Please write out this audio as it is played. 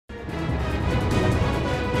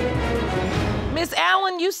Miss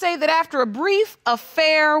Allen, you say that after a brief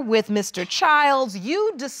affair with Mr. Childs,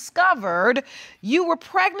 you discovered you were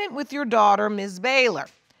pregnant with your daughter, Ms. Baylor.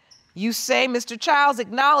 You say Mr. Childs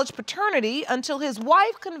acknowledged paternity until his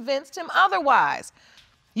wife convinced him otherwise.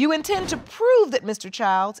 You intend to prove that Mr.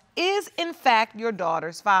 Childs is, in fact, your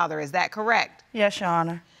daughter's father. Is that correct? Yes, Your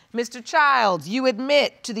Honor. Mr. Childs, you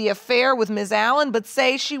admit to the affair with Ms. Allen, but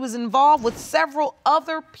say she was involved with several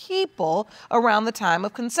other people around the time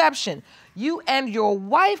of conception. You and your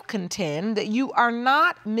wife contend that you are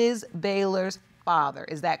not Ms. Baylor's father.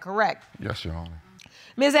 Is that correct? Yes, Your Honor.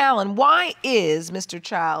 Ms. Allen, why is Mr.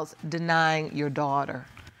 Childs denying your daughter?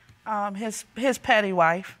 His petty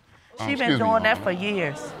wife. She's been doing that for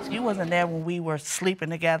years. She wasn't there when we were sleeping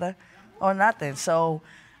together or nothing. So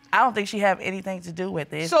I don't think she have anything to do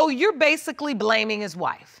with it. So you're basically blaming his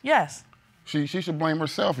wife? Yes. She should blame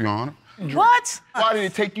herself, Your Honor. What? Why did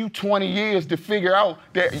it take you 20 years to figure out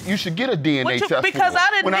that you should get a DNA test? Because I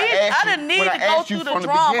didn't need to go through the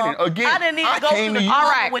drama. Again, I didn't need to go through the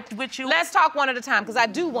drama with you. Let's talk one at a time, because I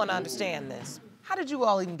do want to understand this. How did you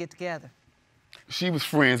all even get together? She was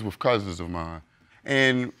friends with cousins of mine,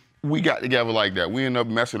 and we got together like that. We ended up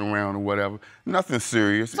messing around or whatever. Nothing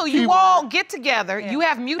serious. So you all get together, you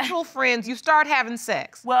have mutual friends, you start having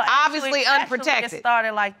sex. Well, obviously unprotected. Actually, it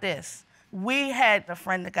started like this. We had a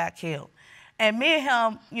friend that got killed. And me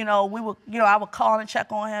and him, I would call and check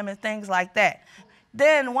on him and things like that.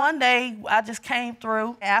 Then one day, I just came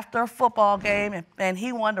through after a football game, and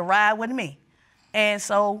he wanted to ride with me. And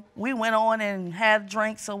so we went on and had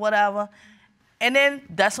drinks or whatever. And then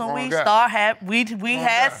that's when we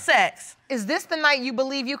had sex. Is this the night you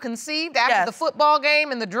believe you conceived, after the football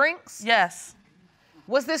game and the drinks? Yes.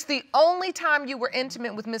 Was this the only time you were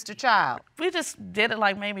intimate with Mr. Child? We just did it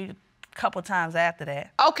like maybe a couple times after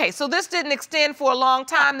that. Okay, so this didn't extend for a long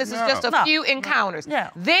time. This is just a few encounters. Yeah.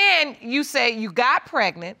 Then you say you got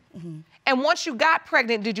pregnant. And once you got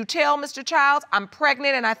pregnant, did you tell Mr. Childs, I'm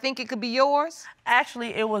pregnant and I think it could be yours?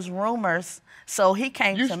 Actually, it was rumors. So he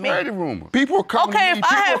came to me. You spread the rumor. People are coming to me. If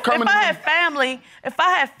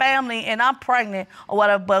I had family and I'm pregnant or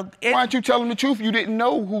whatever, but why aren't you telling the truth? You didn't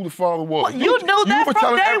know who the father was. Well, you knew that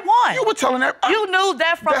from day one. You were telling that. You knew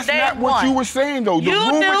that from day one. That's not what you were saying, though. The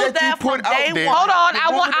rumor that you put out there. Hold on,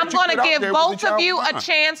 I'm going to give both of you a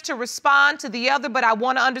chance to respond to the other, but I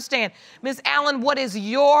want to understand. Ms. Allen, what is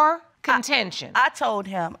your contention? I told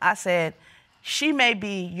him, I said, she may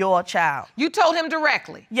be your child. You told him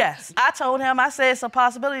directly? Yes. I told him, I said it's a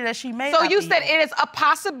possibility that she may not be yours. So you said it is a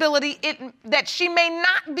possibility that she may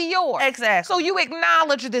not be yours? Exactly. So you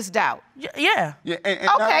acknowledge this doubt? Yeah.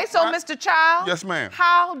 Okay, so Mr. Child. Yes, ma'am.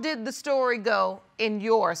 How did the story go in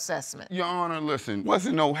your assessment? Your Honor, listen,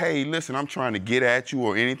 wasn't no, hey, listen, I'm trying to get at you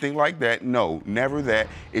or anything like that. No, never that.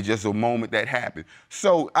 It's just a moment that happened.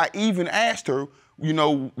 So I even asked her,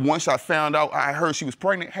 once I found out, I heard she was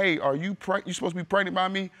pregnant. Hey, are you supposed to be pregnant by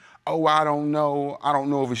me? Oh, I don't know. I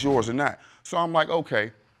don't know if it's yours or not. So I'm like,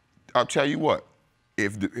 okay, I'll tell you what.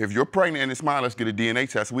 If you're pregnant and it's mine, let's get a DNA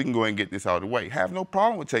test. We can go ahead and get this out of the way. Have no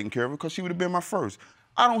problem with taking care of her because she would have been my first.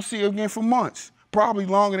 I don't see her again for months. Probably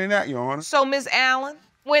longer than that, Your Honor. So, Ms. Allen,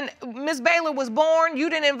 when Ms. Baylor was born, you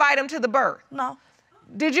didn't invite him to the birth? No.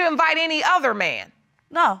 Did you invite any other man?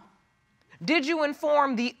 No. Did you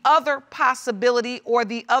inform the other possibility or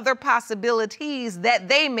the other possibilities that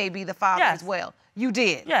they may be the father as well? You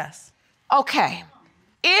did? Yes. Okay.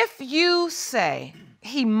 If you say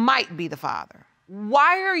he might be the father,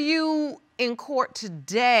 why are you in court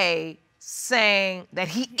today saying that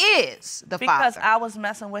he is the father? Because I was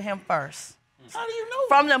messing with him first. How do you know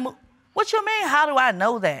What you mean, how do I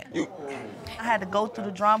know that? I had to go through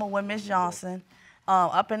the drama with Miss Johnson.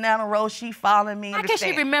 Up and down the road, she following me. How can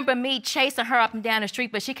she remember me chasing her up and down the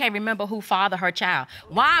street, but she can't remember who fathered her child?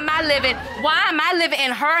 Why am I living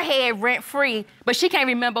in her head rent-free, but she can't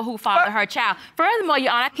remember who fathered her child? Furthermore,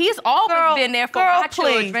 Your Honor, he's always been there for my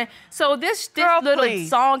children. So this little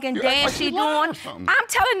song and dance she doing, I'm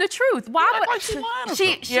telling the truth. Why would she?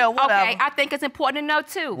 Okay, I think it's important to know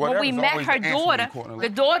too. When we met her daughter, the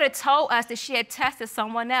daughter told us that she had tested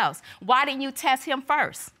someone else. Why didn't you test him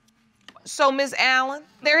first? So, Ms. Allen,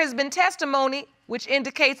 there has been testimony which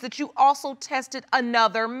indicates that you also tested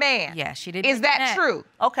another man. Yeah, she did. Is that true?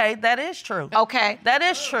 Okay, that is true. Okay. That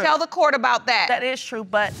is true. Tell the court about that. That is true,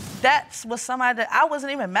 but that was somebody that I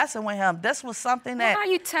wasn't even messing with him. This was something that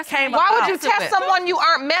came Why would you test someone you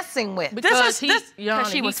aren't messing with? Because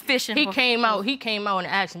she was fishing. He came out and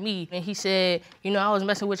asked me, and he said, I was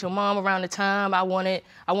messing with your mom around the time. I wanted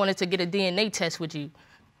to get a DNA test with you.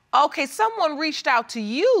 Okay, someone reached out to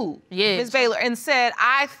you, Ms. Baylor, and said,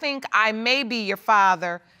 I think I may be your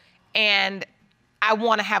father, and I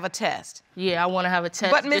want to have a test. Yeah, I want to have a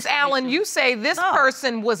test. But Ms. Allen, you say this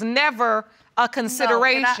person was never a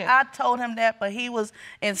consideration. No, and I told him that, but he was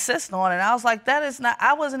insisting on it. I was like, that is not,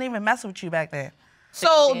 I wasn't even messing with you back then.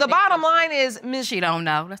 So the bottom line is, Ms. She don't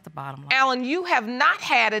know. That's the bottom line. Allen, you have not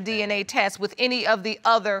had a DNA test with any of the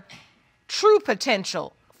other true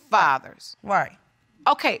potential fathers. Right.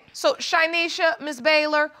 Okay, so Shinesha, Ms.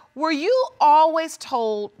 Baylor, were you always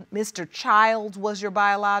told Mr. Childs was your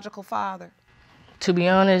biological father? To be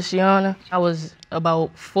honest, Your Honor, I was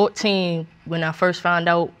about 14 when I first found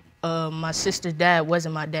out my sister's dad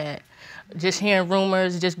wasn't my dad. Just hearing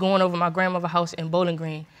rumors, just going over my grandmother's house in Bowling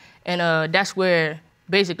Green. And that's where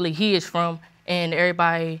basically he is from. And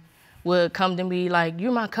everybody would come to me like,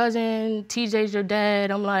 you're my cousin, TJ's your dad.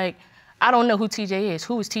 I'm like, I don't know who TJ is.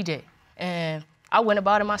 Who is TJ? And I went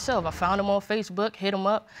about it myself. I found him on Facebook, hit him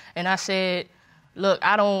up, and I said, look,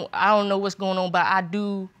 I don't know what's going on, but I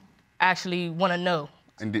do actually want to know.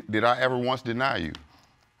 And did I ever once deny you?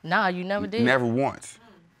 Nah, you never did. Never once.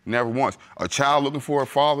 Never once. A child looking for a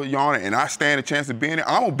father, Your Honor, and I stand a chance of being there,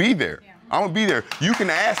 I'm gonna be there. Yeah. I'm gonna be there. You can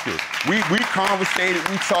ask her. We conversated,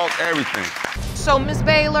 we talked everything. So, Ms.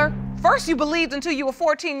 Baylor, first you believed until you were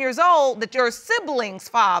 14 years old that your sibling's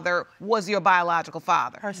father was your biological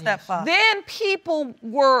father. Her stepfather. Then people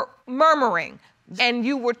were murmuring, and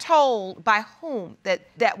you were told by whom that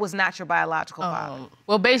that was not your biological father?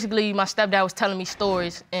 Well, basically, my stepdad was telling me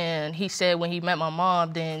stories, and he said when he met my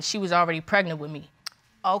mom, then she was already pregnant with me.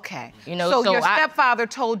 Okay. You know, so your stepfather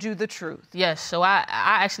told you the truth? Yes. So I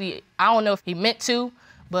actually, I don't know if he meant to,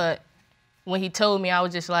 but when he told me, I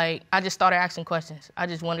was just like, I just started asking questions. I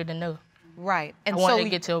just wanted to know. Right. And I wanted to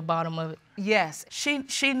get to the bottom of it. Yes. She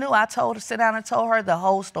knew. I told her, sit down and told her the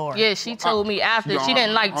whole story. Yeah, she told me after. She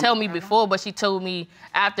didn't tell me before, but she told me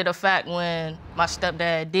after the fact when my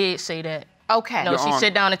stepdad did say that. Okay. No, she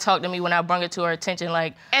sat down and talked to me when I brought it to her attention.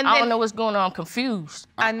 Like, I don't know what's going on. I'm confused.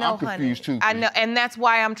 I know, I'm confused honey. too. I know, and that's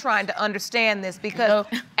why I'm trying to understand this, because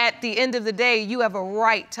at the end of the day, you have a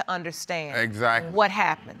right to understand what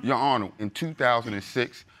happened. Your Honor, in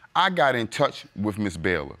 2006, I got in touch with Miss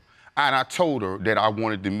Baylor, and I told her that I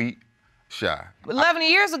wanted to meet Shy. 11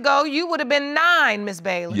 years ago, you would have been 9, Miss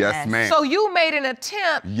Baylor. Yes, ma'am. So you made an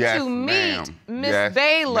attempt to meet Miss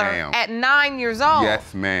Baylor at 9 years old.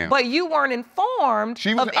 Yes, ma'am. But you weren't informed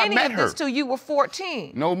of any of this till you were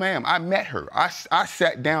 14. No, ma'am. I met her. I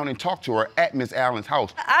sat down and talked to her at Miss Allen's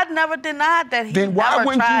house. I never denied that he Then why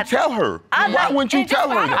wouldn't you tell her? Why wouldn't you tell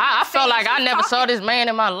her that? I felt like I never saw this man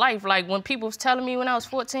in my life. Like, when people was telling me when I was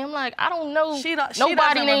 14, I'm like, I don't know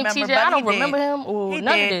nobody named TJ. I don't remember him or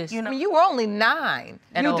none of this. You know, you were only 9.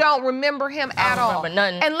 You don't remember him at all. I don't remember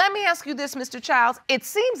nothing. And let me ask you this, Mr. Childs. It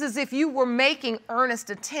seems as if you were making earnest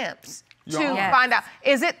attempts to find out.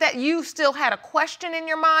 Is it that you still had a question in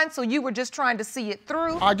your mind, so you were just trying to see it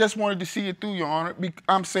through? I just wanted to see it through, Your Honor.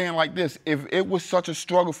 I'm saying like this, if it was such a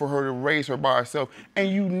struggle for her to raise her by herself, and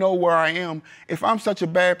you know where I am, if I'm such a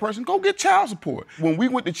bad person, go get child support. When we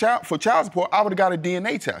went to for child support, I would have got a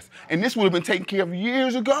DNA test, and this would have been taken care of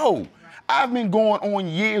years ago. I've been going on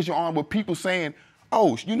years, Your Honor, with people saying,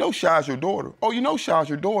 oh, you know Shy's your daughter. Oh, you know Shy's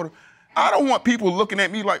your daughter. I don't want people looking at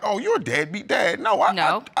me like, oh, you're a deadbeat dad. No,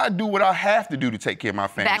 I do what I have to do to take care of my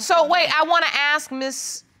family. So wait, I want to ask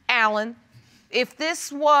Miss Allen, if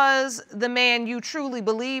this was the man you truly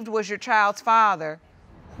believed was your child's father,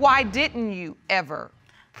 why didn't you ever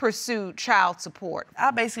pursue child support?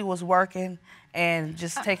 I basically was working and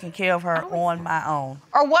just taking care of her on my own.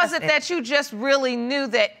 Or was it that you just really knew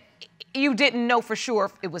that you didn't know for sure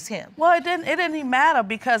if it was him? Well, it didn't even matter,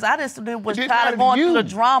 because I just was tired of going through the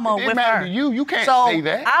drama with her. It didn't matter to you. You can't say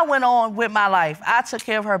that. So I went on with my life. I took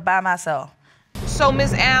care of her by myself. So,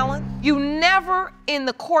 Ms. Allen, you never in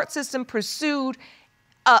the court system pursued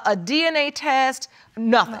a DNA test,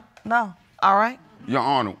 nothing? No. All right. Your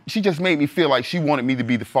Honor, she just made me feel like she wanted me to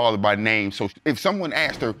be the father by name, so if someone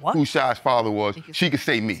asked her who Shy's father was, she could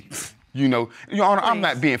say me. You know, Your Honor, I'm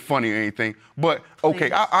not being funny or anything, but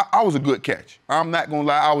okay, I was a good catch. I'm not gonna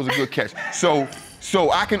lie, I was a good catch. So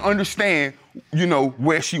I can understand, you know,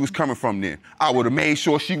 where she was coming from then. I would have made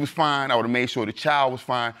sure she was fine. I would have made sure the child was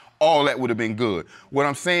fine. All that would have been good. What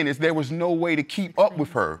I'm saying is there was no way to keep up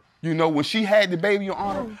with her. You know, when she had the baby, Your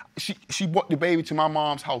Honor, she brought the baby to my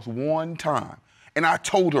mom's house one time. And I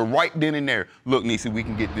told her right then and there, look, Nisa, we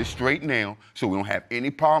can get this straight now so we don't have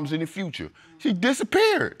any problems in the future. She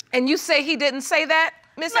disappeared. And you say he didn't say that,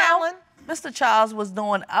 Miss Allen? Mr. Childs was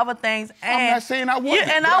doing other things, and I'm not saying I wasn't.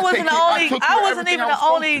 And I wasn't even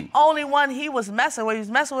the only one he was messing with. He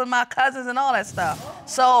was messing with my cousins and all that stuff.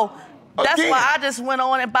 So That's Again, why I just went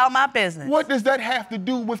on about my business. what does that have to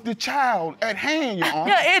do with the child at hand, Your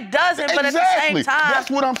Honor? Yeah, it doesn't, but at the Exactly. same time.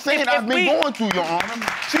 That's what I'm saying. I've been going through, Your Honor.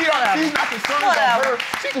 She's not concerned about her.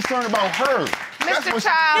 She's concerned about her. That's Mr. what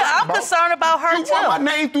Childs. Yeah, I'm concerned about her you too. want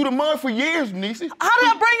my name through the mud for years, Niecy. How did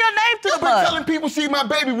I bring your name through You've the been mud? telling people, see my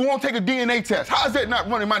baby, we won't take a DNA test. How is that not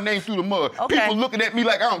running my name through the mud? Okay. People looking at me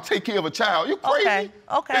like I don't take care of a child. You crazy?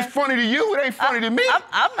 Okay. It's funny to you, it ain't funny to me.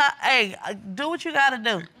 I'm not, hey, do what you gotta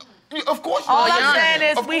do. Of course you All can. I'm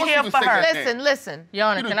saying is Of we course here you can for say her. that Listen, name. listen. Your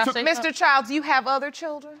Honor, You can I done say took- Mr. Childs, you have other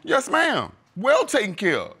children? Yes, ma'am. Well taken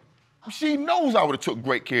care of. She knows I would have took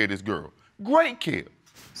great care of this girl. Great care.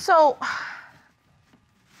 So,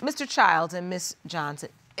 Mr. Childs and Miss Johnson,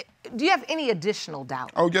 do you have any additional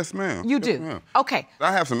doubt? Oh, yes, ma'am. You Yes, do? ma'am. Okay.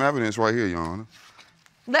 I have some evidence right here, Your Honor.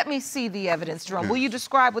 Let me see the evidence, Jerome. Yes. Will you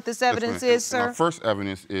describe what this evidence Yes, ma'am. is, sir? My first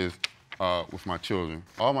evidence is with my children.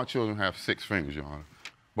 All my children have 6 fingers, Your Honor.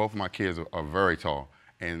 Both of my kids are very tall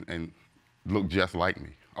and look just like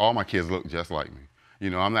me. All my kids look just like me. You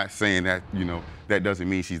know, I'm not saying that, you know, that doesn't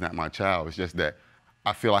mean she's not my child. It's just that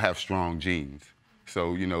I feel I have strong genes.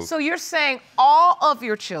 So, you know. So you're saying all of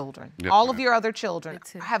your children, Yes, all of ma'am. your other children,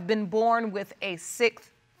 have been born with a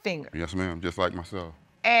 6th finger. Yes, ma'am, just like myself.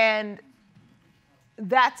 And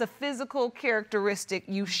that's a physical characteristic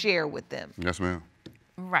you share with them. Yes, ma'am.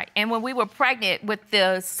 Right. And when we were pregnant with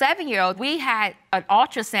the 7-year-old, we had an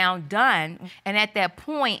ultrasound done. And at that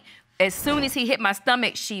point, as soon as he hit my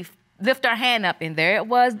stomach, she lifted her hand up, and there it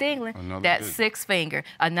was dingling. That digit. 6th finger.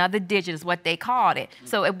 Another digit is what they called it.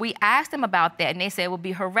 So if we asked them about that, and they said it would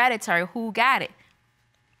be hereditary, who got it?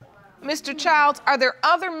 Mr. Childs, are there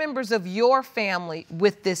other members of your family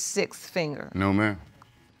with this 6th finger? No, ma'am.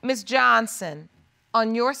 Ms. Johnson,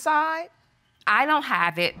 on your side? I don't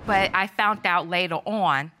have it, but I found out later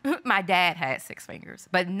on, my dad had 6 fingers.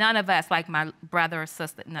 But none of us, like my brother or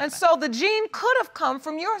sister, none And of us. so the gene could have come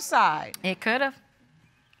from your side. It could have,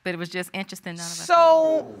 but it was just interesting, none of us.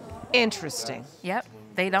 So interesting. Yep,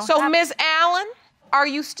 they don't So, have Ms. Allen, are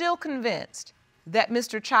you still convinced that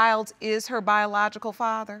Mr. Childs is her biological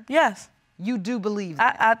father? Yes, You do believe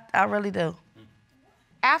that? I really do.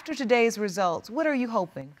 After today's results, what are you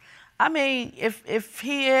hoping? I mean, if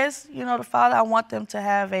he is, you know, the father, I want them to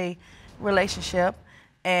have a relationship.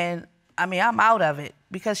 And I mean, I'm out of it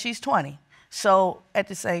because she's 20. So at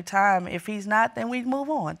the same time, if he's not, then we move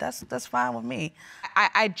on. That's fine with me.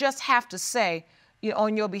 I just have to say, you know,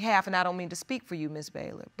 on your behalf, and I don't mean to speak for you, Ms.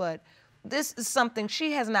 Baylor, but this is something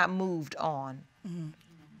she has not moved on. Mm-hmm.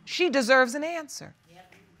 She deserves an answer.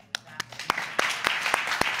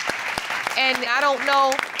 And I don't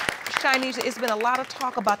know, Shanisha, it's been a lot of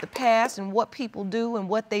talk about the past and what people do and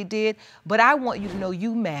what they did, but I want you to know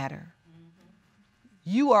you matter.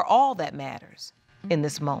 You are all that matters in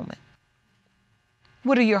this moment.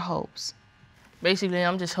 What are your hopes? Basically,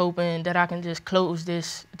 I'm just hoping that I can just close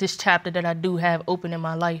this chapter that I do have open in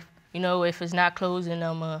my life. You know, if it's not closing,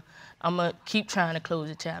 I'm gonna keep trying to close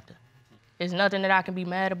the chapter. There's nothing that I can be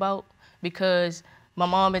mad about because my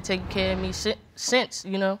mom been taking care of me since,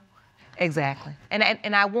 you know. Exactly. And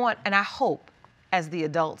I hope, as the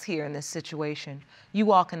adults here in this situation,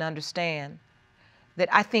 you all can understand that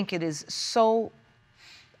I think it is so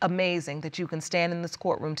amazing that you can stand in this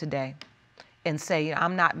courtroom today and say, you know,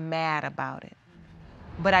 I'm not mad about it.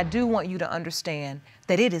 But I do want you to understand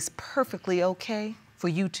that it is perfectly okay for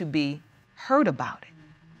you to be hurt about it.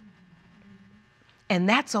 And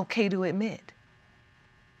that's okay to admit.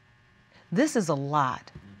 This is a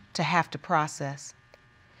lot to have to process.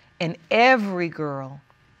 And every girl,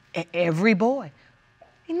 every boy,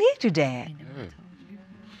 you need your dad.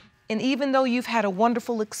 And even though you've had a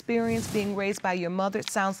wonderful experience being raised by your mother,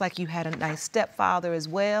 it sounds like you had a nice stepfather as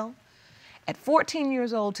well. At 14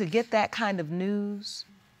 years old, to get that kind of news,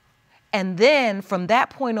 and then from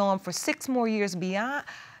that point on, for 6 more years beyond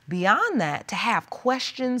that, to have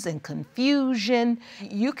questions and confusion,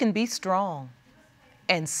 you can be strong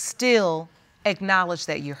and still acknowledge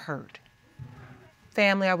that you're hurt.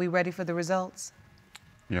 Family, are we ready for the results?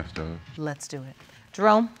 Yes, Judge. Let's do it.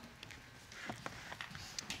 Jerome?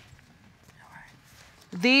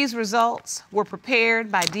 These results were prepared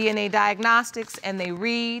by DNA Diagnostics, and they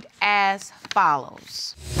read as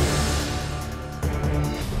follows.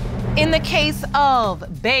 In the case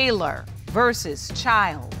of Baylor versus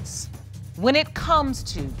Childs, when it comes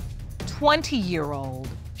to 20-year-old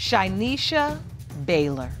Shanisha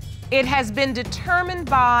Baylor, it has been determined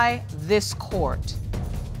by this court.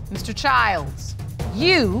 Mr. Childs,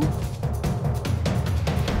 you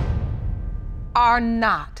are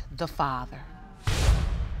not the father.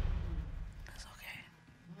 That's okay.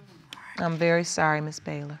 I'm very sorry, Miss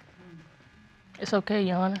Baylor. It's okay,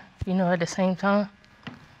 Your Honor. you know, at the same time.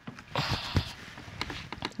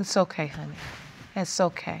 It's okay, honey. It's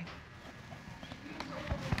okay.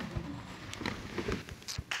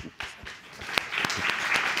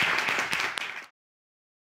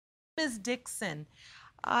 Ms. Dixon,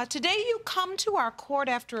 today you come to our court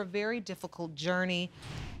after a very difficult journey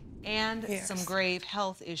and some grave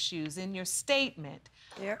health issues. In your statement,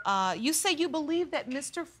 you say you believe that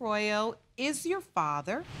Mr. Froio is your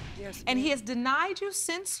father, and he has denied you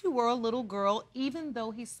since you were a little girl, even though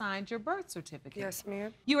he signed your birth certificate. Yes,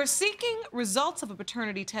 ma'am. You are seeking results of a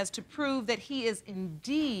paternity test to prove that he is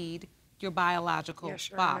indeed your biological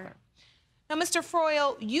father. Now, Mr.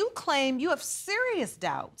 Froio, you claim you have serious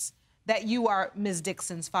doubts that you are Ms.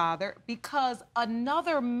 Dixon's father because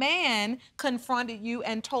another man confronted you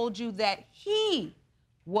and told you that he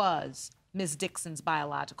was Ms. Dixon's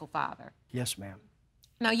biological father. Yes, ma'am.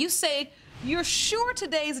 Now, you say you're sure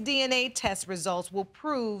today's DNA test results will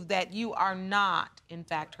prove that you are not, in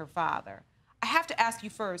fact, her father. I have to ask you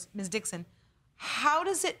first, Ms. Dixon, how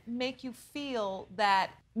does it make you feel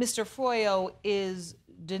that Mr. Froio is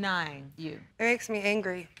denying you? It makes me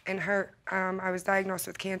angry and hurt. I was diagnosed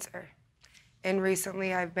with cancer, and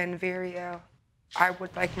recently I've been very ill. I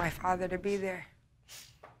would like my father to be there.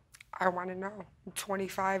 I want to know. I'm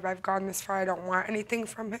 25. I've gone this far. I don't want anything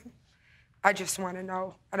from him. I just want to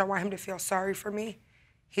know. I don't want him to feel sorry for me.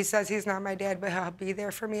 He says he's not my dad, but he'll be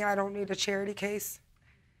there for me. I don't need a charity case.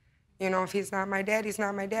 You know, if he's not my dad, he's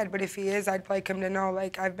not my dad. But if he is, I'd like him to know,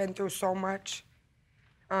 like, I've been through so much.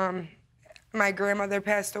 My grandmother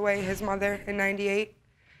passed away, his mother, in '98.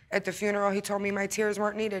 At the funeral, he told me my tears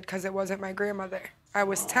weren't needed because it wasn't my grandmother. I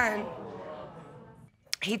was 10.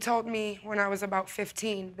 He told me when I was about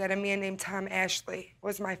 15 that a man named Tom Ashley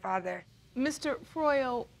was my father. Mr.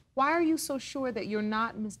 Froio, why are you so sure that you're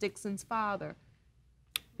not Ms. Dixon's father?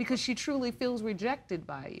 Because she truly feels rejected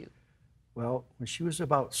by you. Well, when she was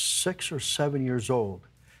about 6 or 7 years old,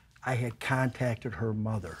 I had contacted her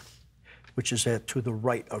mother, which is to the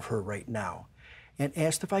right of her right now, and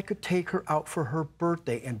asked if I could take her out for her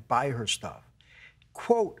birthday and buy her stuff.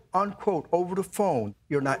 Quote, unquote, over the phone,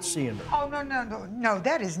 you're not seeing her. Oh, no,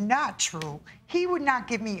 that is not true. He would not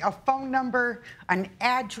give me a phone number, an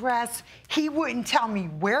address. He wouldn't tell me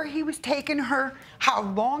where he was taking her, how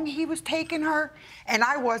long he was taking her, and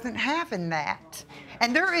I wasn't having that.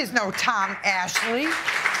 And there is no Tom Ashley.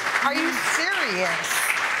 Are you serious?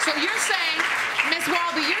 So you're saying, Miss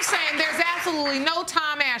Walby, you're saying there's absolutely no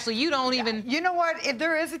Tom Ashley. You don't even... You know what? If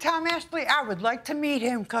there is a Tom Ashley, I would like to meet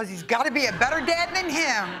him because he's got to be a better dad than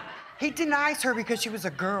him. He denies her because she was a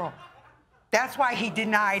girl. That's why he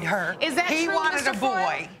denied her. Is that he true, wanted Mr. a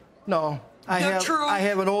boy. No, I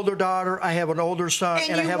have an older daughter, I have an older son,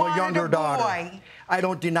 and I have a younger daughter. I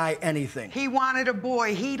don't deny anything. He wanted a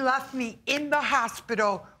boy. He left me in the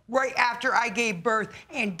hospital right after I gave birth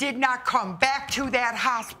and did not come back to that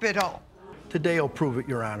hospital. Today will prove it,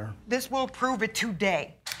 Your Honor. This will prove it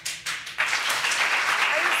today.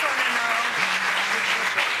 I just want to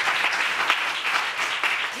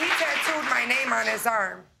know. He tattooed my name on his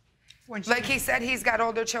arm. Like he said he's got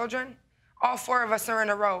older children. All 4 of us are in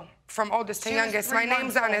a row, from oldest to youngest. My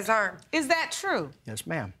name's on his arm. Is that true? Yes,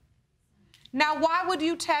 ma'am. Now, why would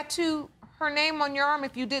you tattoo her name on your arm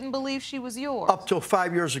if you didn't believe she was yours? Up till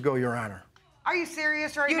 5 years ago, Your Honor. Are you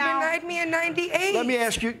serious right now? You denied me in '98. Let me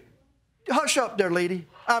ask you. Hush up there, lady.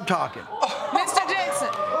 I'm talking. Mr. Dixon.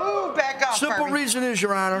 Ooh, back up. Simple reason is,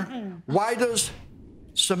 Your Honor, why does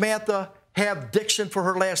Samantha have Dixon for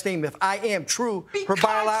her last name if I am true her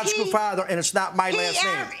biological father and it's not my last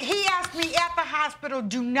name? He asked me at the hospital,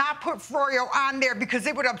 do not put Froio on there because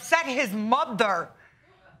it would upset his mother.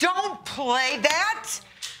 Don't play that.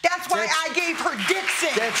 That's why I gave her Dixon.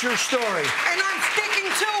 That's your story. And I'm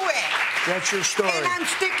sticking to it. That's your story. And I'm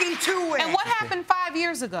sticking to it. And what happened 5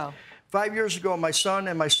 years ago? 5 years ago, my son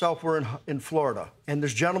and myself were in Florida, and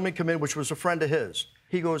this gentleman came in, which was a friend of his.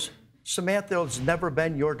 He goes, Samantha has never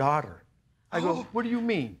been your daughter. I go, what do you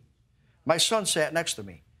mean? My son sat next to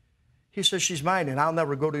me. He says, she's mine, and I'll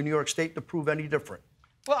never go to New York State to prove any different.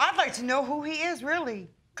 Well, I'd like to know who he is, really,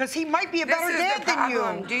 because he might be a better dad than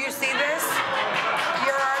you. Do you see this,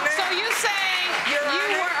 Your Honor? So you saying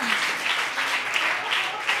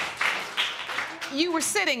you were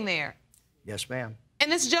sitting there? Yes, ma'am.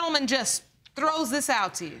 And this gentleman just throws this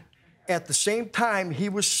out to you? At the same time, he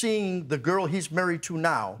was seeing the girl he's married to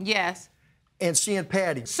now. Yes. And seeing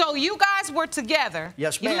Patty. So you guys were together?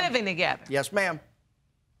 Yes, ma'am. You're living together? Yes, ma'am.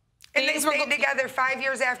 And they stayed together 5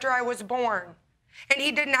 years after I was born. And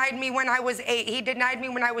he denied me when I was 8. He denied me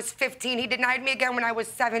when I was 15. He denied me again when I was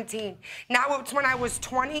 17. Now it's when I was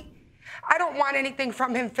 20. I don't want anything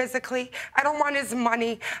from him physically. I don't want his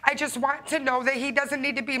money. I just want to know that he doesn't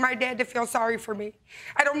need to be my dad to feel sorry for me.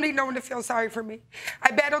 I don't need no one to feel sorry for me.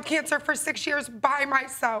 I battled cancer for 6 years by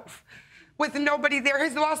myself with nobody there.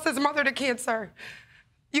 He's lost his mother to cancer.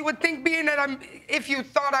 You would think being that if you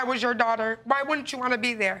thought I was your daughter, why wouldn't you want to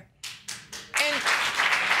be there? And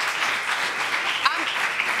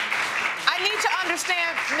I need to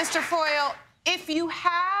understand, Mr. Froio, if you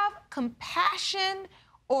have compassion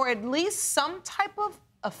or at least some type of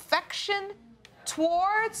affection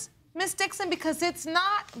towards Miss Dixon, because it's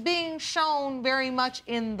not being shown very much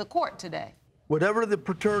in the court today. Whatever the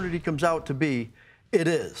paternity comes out to be, it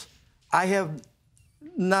is. I have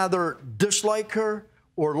neither disliked her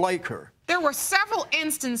or like her. There were several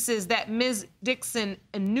instances that Ms. Dixon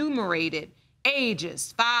enumerated,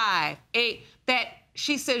 ages, 5, 8, that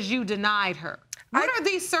she says you denied her. What are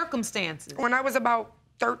these circumstances? When I was about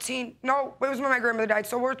 13, no, it was when my grandmother died.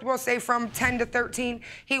 So we'll say from 10 to 13,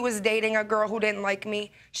 he was dating a girl who didn't like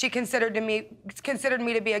me. She considered me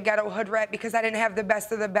to be a ghetto hood rat because I didn't have the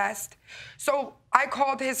best of the best. So I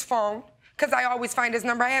called his phone because I always find his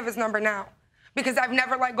number. I have his number now because I've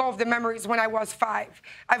never let go of the memories when I was 5.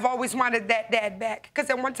 I've always wanted that dad back because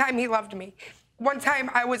at one time he loved me. One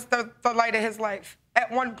time I was the light of his life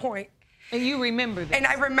at one point. And you remember that? And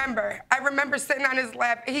I remember sitting on his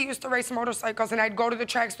lap. He used to race motorcycles, and I'd go to the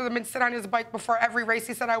tracks with him and sit on his bike before every race.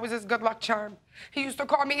 He said I was his good luck charm. He used to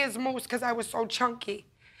call me his moose because I was so chunky.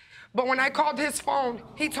 But when I called his phone,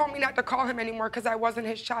 he told me not to call him anymore because I wasn't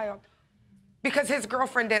his child. Because his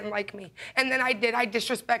girlfriend didn't like me. And then I did. I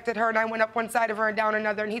disrespected her, and I went up one side of her and down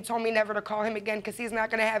another, and he told me never to call him again because he's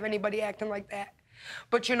not going to have anybody acting like that.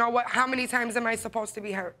 But you know what? How many times am I supposed to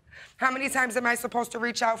be hurt? How many times am I supposed to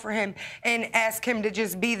reach out for him and ask him to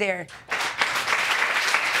just be there?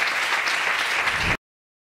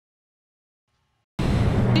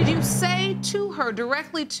 Did you say to her,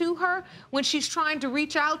 directly to her, when she's trying to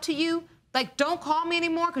reach out to you, like, don't call me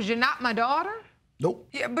anymore because you're not my daughter? Nope.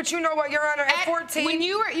 Yeah, but you know what, Your Honor, at 14... When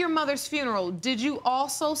you were at your mother's funeral, did you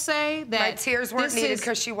also say that... My tears weren't needed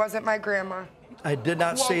because she wasn't my grandma. I did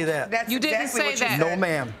not say that. You didn't say that? No,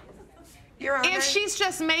 ma'am. Your Honor, if she's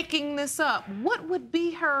just making this up, what would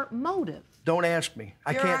be her motive? Don't ask me.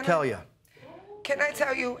 I Your can't Honor, tell you. Can I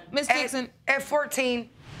tell you, Ms. Dixon. At 14,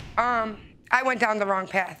 I went down the wrong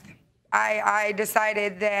path. I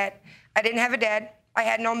decided that I didn't have a dad. I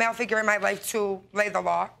had no male figure in my life to lay the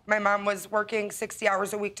law. My mom was working 60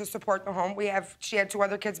 hours a week to support the home. She had 2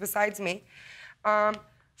 other kids besides me.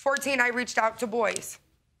 14, I reached out to boys.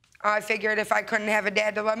 I figured if I couldn't have a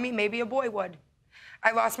dad to love me, maybe a boy would.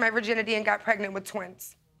 I lost my virginity and got pregnant with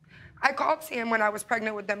twins. I called Sam when I was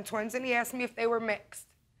pregnant with them twins, and he asked me if they were mixed.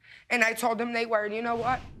 And I told him they were, and you know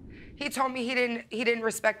what? He told me he didn't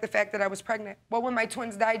respect the fact that I was pregnant. Well, when my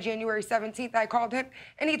twins died January 17th, I called him,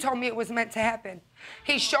 and he told me it was meant to happen.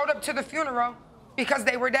 He showed up to the funeral because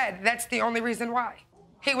they were dead. That's the only reason why.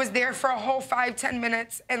 He was there for a whole 5-10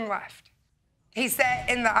 minutes and left. He sat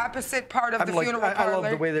in the opposite part of the funeral parlor. I love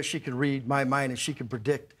the way that she can read my mind and she can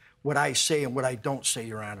predict what I say and what I don't say,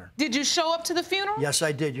 Your Honor. Did you show up to the funeral? Yes,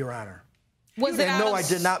 I did, Your Honor. Was it no, I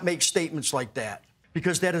did not make statements like that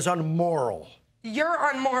because that is unmoral. You're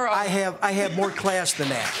unmoral. I have more class than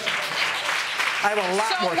that. I have a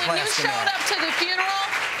lot more class than that. So when you showed up to the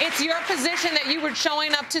funeral, it's your position that you were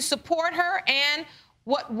showing up to support her and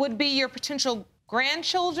what would be your potential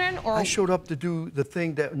grandchildren? Or I showed up to do the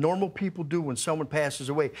thing that normal people do when someone passes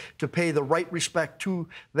away, to pay the right respect to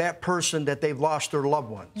that person that they've lost their loved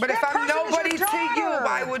ones. But if I'm nobody to you,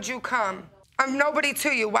 why would you come? I'm nobody to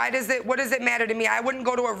you. What does it matter to me? I wouldn't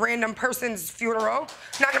go to a random person's funeral.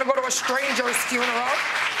 I'm not gonna go to a stranger's funeral.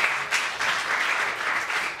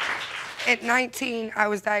 At 19, I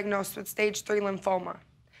was diagnosed with stage 3 lymphoma.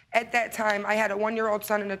 At that time, I had a 1-year-old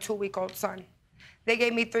son and a 2-week-old son. They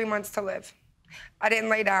gave me 3 months to live. I didn't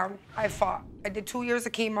lay down. I fought. I did 2 years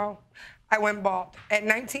of chemo. I went bald. At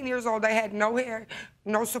 19 years old, I had no hair,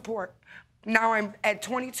 no support. Now at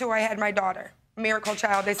 22, I had my daughter, miracle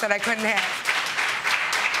child they said I couldn't have.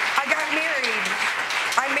 I got married.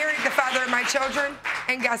 I married the father of my children,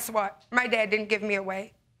 and guess what? My dad didn't give me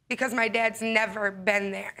away because my dad's never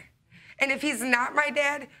been there. And if he's not my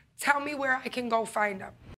dad, tell me where I can go find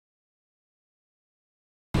him.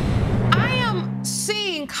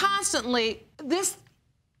 Seeing constantly this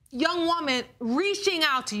young woman reaching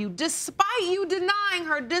out to you, despite you denying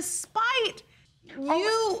her, despite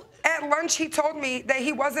you... At lunch, he told me that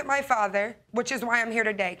he wasn't my father, which is why I'm here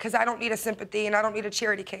today, because I don't need a sympathy and I don't need a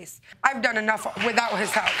charity case. I've done enough without his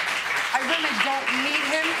help. I really don't need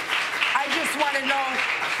him. I just want to know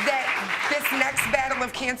that this next battle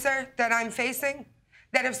of cancer that I'm facing,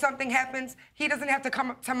 that if something happens, he doesn't have to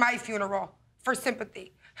come to my funeral for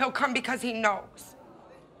sympathy. He'll come because he knows.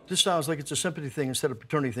 This sounds like it's a sympathy thing instead of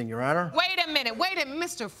paternity thing, Your Honor. Wait a minute,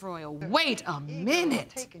 Mr. Froio, wait a minute.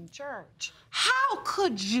 Taking charge. How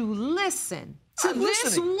could you listen to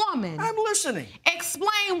this woman? I'm listening.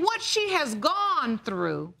 Explain what she has gone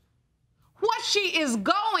through, what she is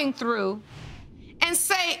going through, and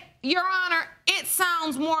say, Your Honor, it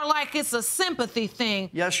sounds more like it's a sympathy thing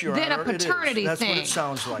yes, Your than Honor, a paternity That's thing. what it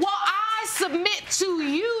sounds like. Well, I submit to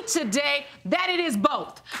you today that it is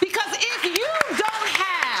both. Because if you don't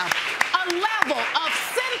have a level of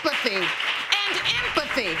sympathy and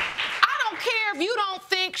empathy, I don't care if you don't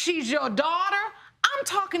think she's your daughter. I'm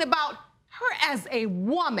talking about her as a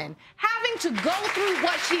woman, having to go through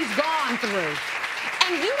what she's gone through.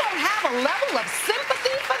 And you don't have a level of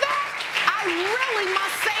sympathy for that? I really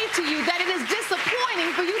must say to you that it is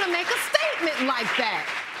disappointing for you to make a statement like that.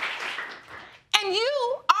 And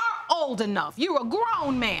you are old enough. You're a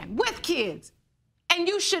grown man with kids. And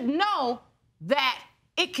you should know that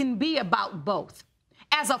it can be about both.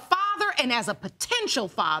 As a father and as a potential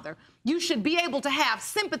father, you should be able to have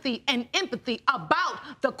sympathy and empathy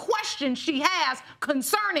about the question she has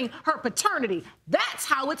concerning her paternity. That's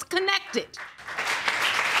how it's connected.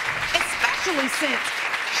 Especially since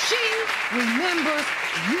she remembers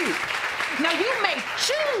you. Now, you may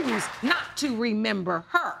choose not to remember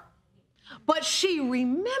her, but she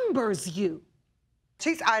remembers you.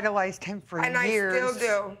 She's idolized him for And years. I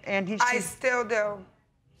still do. And I still do.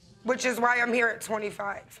 Which is why I'm here at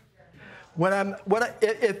 25.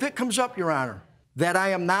 If it comes up, Your Honor, that I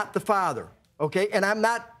am not the father, okay, and I'm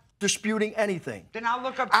not disputing anything. Then I'll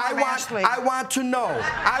look up Tom Ashley. I want to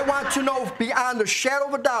know beyond a shadow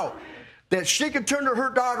of a doubt that she could turn to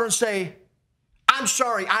her daughter and say, I'm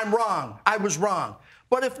sorry, I'm wrong, I was wrong.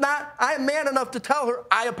 But if not, I am man enough to tell her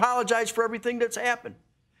I apologize for everything that's happened.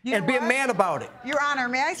 And be a man about it. Your Honor,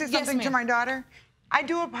 may I say something to my daughter? I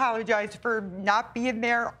do apologize for not being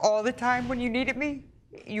there all the time when you needed me.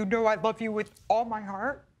 You know I love you with all my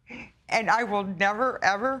heart. And I will never,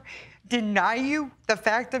 ever deny you the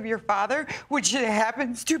fact of your father, which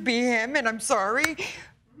happens to be him, and I'm sorry.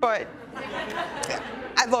 But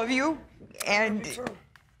I love you, and...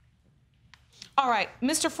 All right,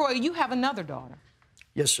 Mr. Froio, you have another daughter.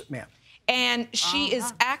 Yes, ma'am. And she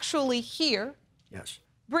is actually here. Yes.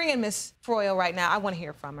 Bring in Miss Froio right now. I want to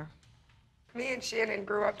hear from her. Me and Shannon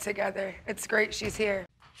grew up together. It's great she's here.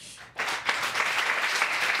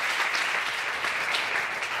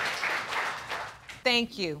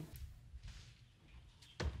 Thank you.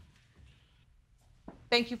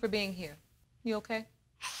 Thank you for being here. You okay?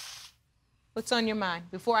 What's on your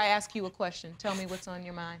mind? Before I ask you a question, tell me what's on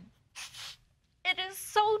your mind. It is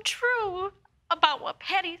so true about what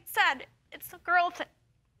Patty said. It's a girl thing.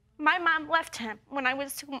 My mom left him when I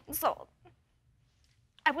was 2 months old.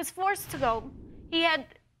 I was forced to go. I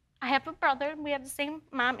have a brother, we have the same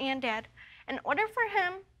mom and dad. In order for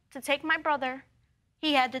him to take my brother,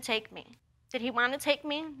 he had to take me. Did he want to take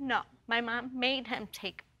me? No. My mom made him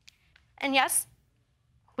take me. And yes,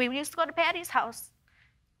 we used to go to Patty's house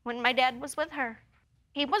when my dad was with her.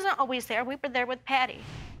 He wasn't always there. We were there with Patty.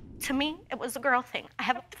 To me, it was a girl thing. I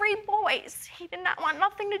have 3 boys. He did not want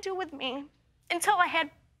nothing to do with me until I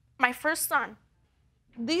had my first son.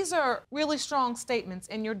 These are really strong statements,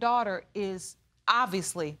 and your daughter is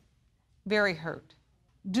obviously very hurt.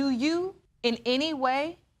 Do you, in any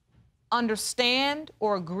way, understand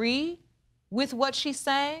or agree with what she's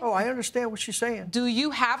saying? Oh, I understand what she's saying. Do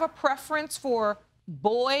you have a preference for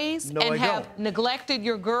boys and have neglected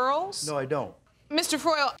your girls? No, I don't. Mr.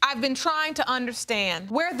 Froio, I've been trying to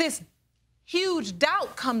understand where this huge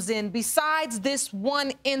doubt comes in besides this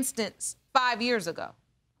one instance 5 years ago.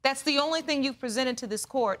 That's the only thing you've presented to this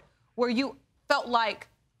court where you felt like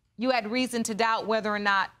you had reason to doubt whether or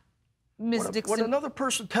not Ms. Dixon... When another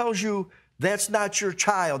person tells you that's not your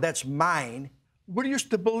child, that's mine, what are you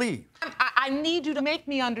to believe? I need you to make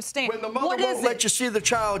me understand. When the mother won't let you see the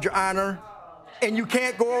child, Your Honor, and you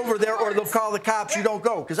can't go over there or they'll call the cops, you don't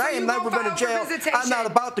go. Because I ain't never been in jail. I'm not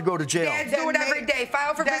about to go to jail. Dads do it every day.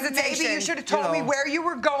 File for visitation. Maybe you should have told me where you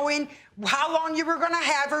were going, how long you were going to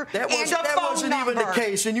have her, That wasn't even the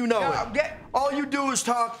case, and you know it. All you do is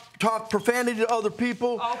talk profanity to other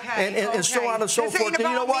people, and so on and so forth. And you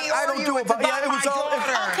know what? I don't do it about.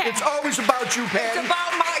 Yeah, it's always about you, Patty. It's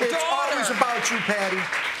about my daughter. It's always about you, Patty.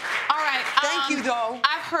 All right. Thank you, though.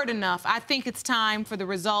 I've heard enough. I think it's time for the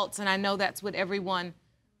results, and I know that's what everyone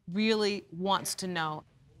really wants to know.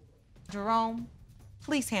 Jerome,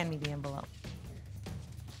 please hand me the envelope.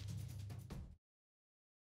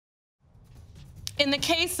 In the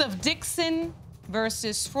case of Dixon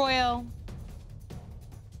versus Froio,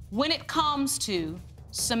 when it comes to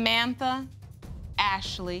Samantha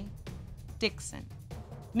Ashley Dixon,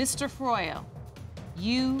 Mr. Froio,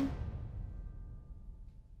 you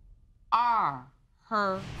are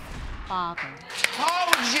her father.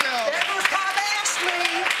 Told you. There was Bob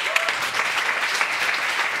Ashley.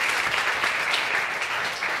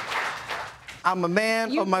 I'm a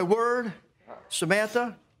man of my word.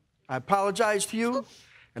 Samantha, I apologize to you,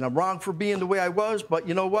 and I'm wrong for being the way I was, but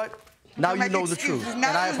you know what? Now you know the truth, and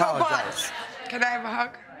I apologize. Can I have a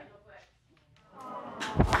hug?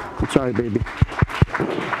 I'm sorry, baby.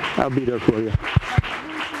 I'll be there for you.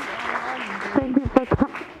 Thank you for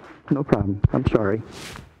coming. No problem. I'm sorry.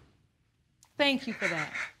 Thank you for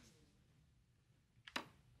that.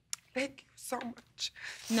 Thank you so much.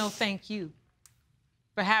 No, thank you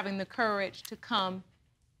for having the courage to come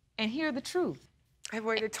and hear the truth. I've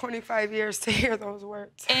waited 25 years to hear those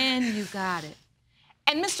words. And you got it.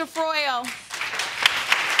 And Mr. Froio,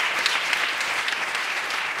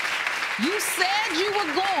 you said you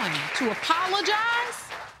were going to apologize,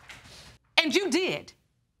 and you did.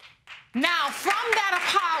 Now, from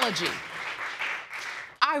that apology,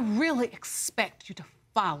 I really expect you to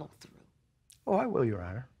follow through. Oh, I will, Your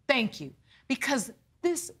Honor. Thank you, because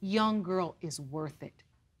this young girl is worth it.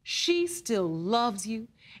 She still loves you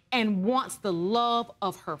and wants the love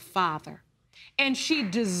of her father, and she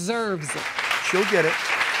deserves it. She'll get it.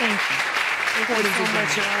 Thank you. Thank you so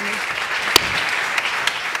much, Your Honor.